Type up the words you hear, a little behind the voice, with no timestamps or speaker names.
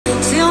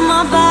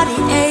my body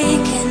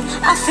aching,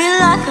 I feel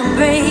like I'm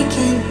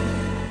breaking,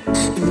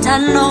 and I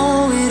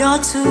know it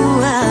all too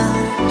well.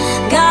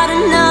 Got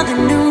another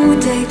new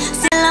day,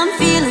 still I'm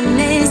feeling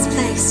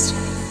misplaced.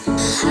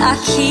 I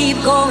keep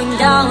going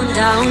down,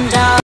 down,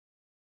 down.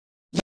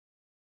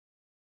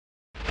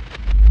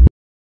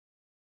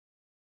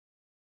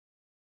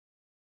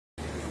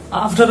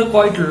 After a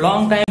quite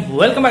long time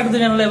welcome back to the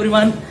channel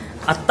everyone.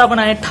 आत्ता पण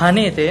आहे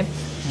ठाणे येथे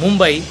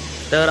मुंबई.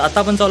 तर आता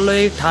आपण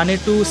चाललोय Thane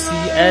to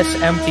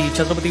CSMT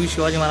Chhatrapati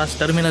Shivaji Maharaj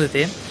terminal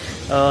येथे.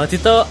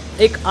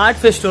 तिथं एक आर्ट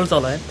फेस्टिवल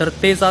चालू आहे, तर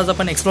तेच आज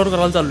आपण एक्सप्लोर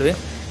करायला चाललोय.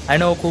 आय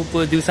नो खूप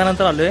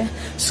दिवसानंतर आलोय,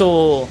 so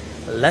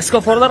let's go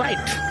for the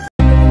ride.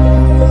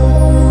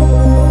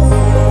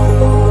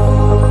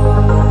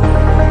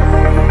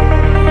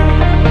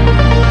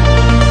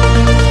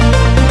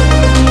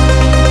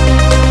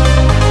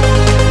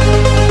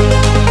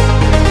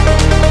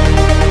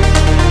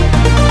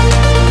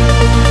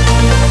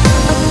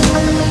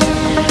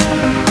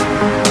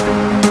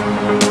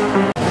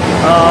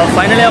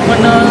 Finally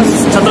आपण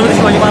छत्रपती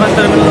शिवाजी महाराज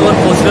टर्मिनलवर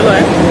पोहोचलेलो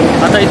आहे.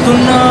 आता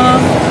इथून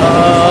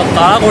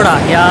काळाघोडा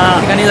या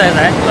ठिकाणी जायचं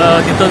आहे.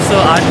 तिथंच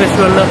आर्ट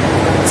फेस्टिवल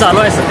चालू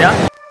आहे सध्या.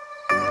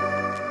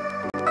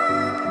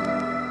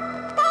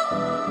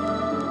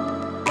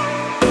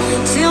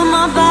 Feel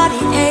my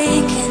body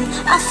aching,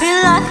 I feel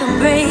like I'm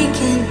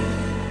breaking,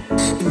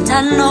 and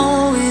I know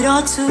it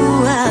all too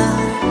well.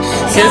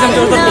 CSMT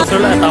वर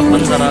पोहोचलेलो आहे. आता आपण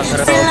जरा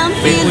खरं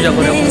पूजा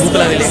करूया, भूक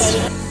लागली.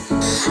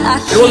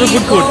 It was a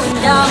good food.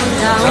 Down,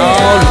 down,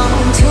 down.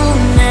 Too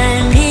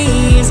many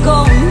years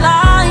going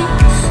by,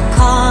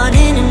 caught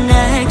in an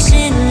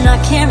action I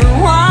can't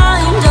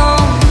rewind.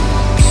 Oh,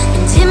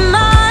 and in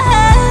my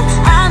head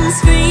I'm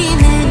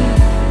screaming,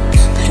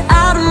 but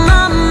out of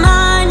my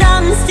mind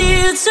I'm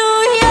still too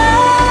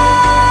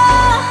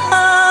young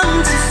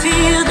to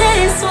feel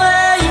this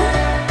way.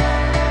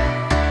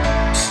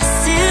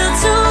 Still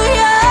too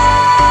young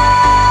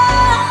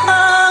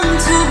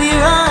to be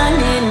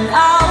running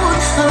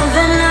out of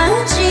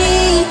energy.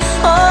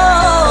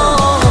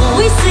 Oh,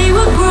 we say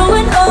we're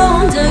growing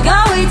older,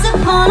 got weights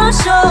upon our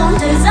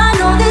shoulders. I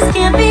know this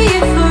can't be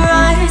it for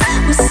us,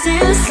 we're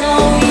still so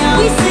young.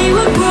 We say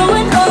we're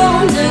growing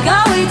older,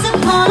 got weights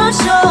upon our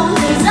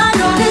shoulders. I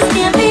know this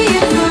can't be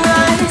it for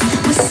us,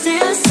 we're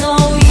still so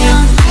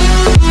young.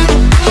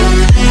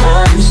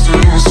 I'm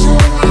still so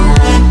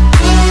young.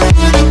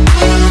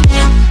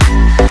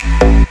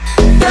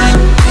 Young,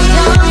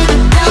 young,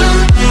 young,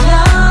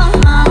 young.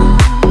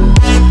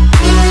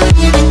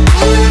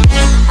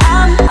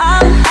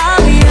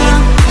 I'm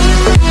young.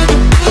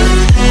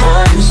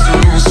 I'm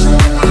still so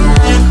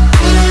young.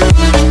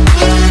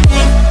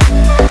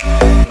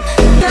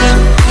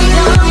 Young,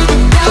 young,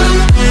 young,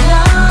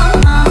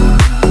 young.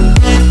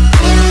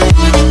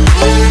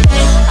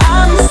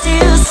 I'm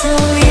still so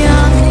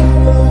young.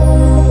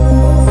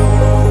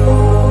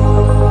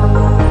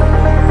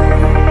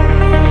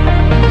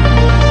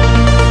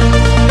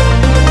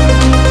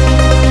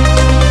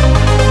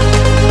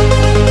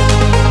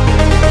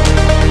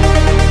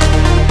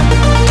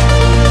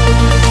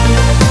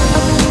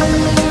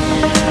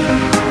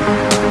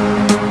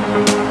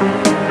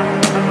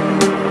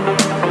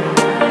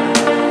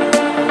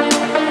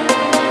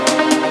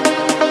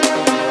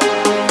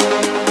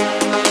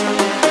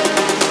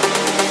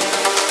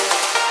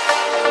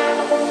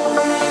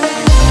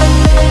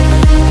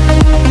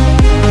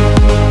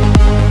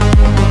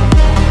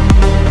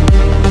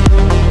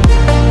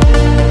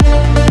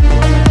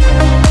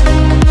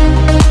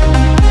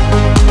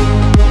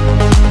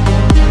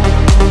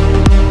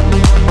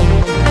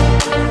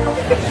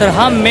 तर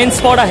हा main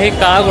spot आहे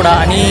काळाघोडा,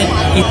 आणि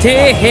इथे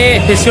हे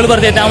festival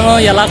भरते, त्यामुळं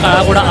याला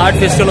Kala Ghoda art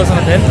festival असं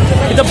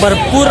म्हणतात. इथं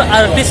भरपूर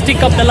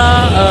आर्टिस्टिक आपल्याला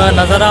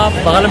नजारा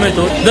बघायला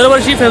मिळतो.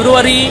 दरवर्षी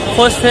फेब्रुवारी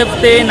 1 फेब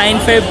ते 9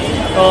 फेब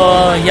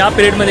या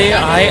पिरियडमध्ये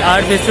आहे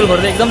आर्ट फेस्टिवल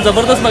भरते. एकदम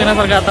जबरदस्त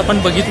बघण्यासारखं. आता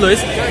आपण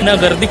बघितलोयच ना,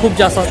 गर्दी खूप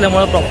जास्त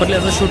असल्यामुळं प्रॉपरली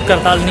असं शूट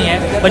करता आलं नाही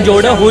आहे, पण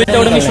जेवढं होईल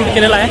तेवढं मी शूट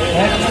केलेलं आहे.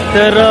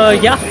 तर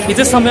या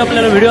इथेच थांबूया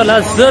आपल्याला व्हिडिओला.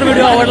 जर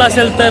व्हिडिओ आवडला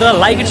असेल तर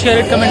like it, share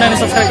it, comment आणि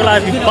सबस्क्राईब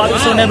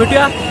करा.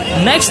 भेटूया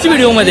नेक्स्ट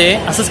व्हिडिओमध्ये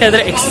असंच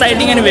काहीतरी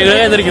एक्साइटिंग आणि वेगळं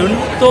काहीतरी घेऊन.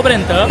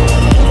 तोपर्यंत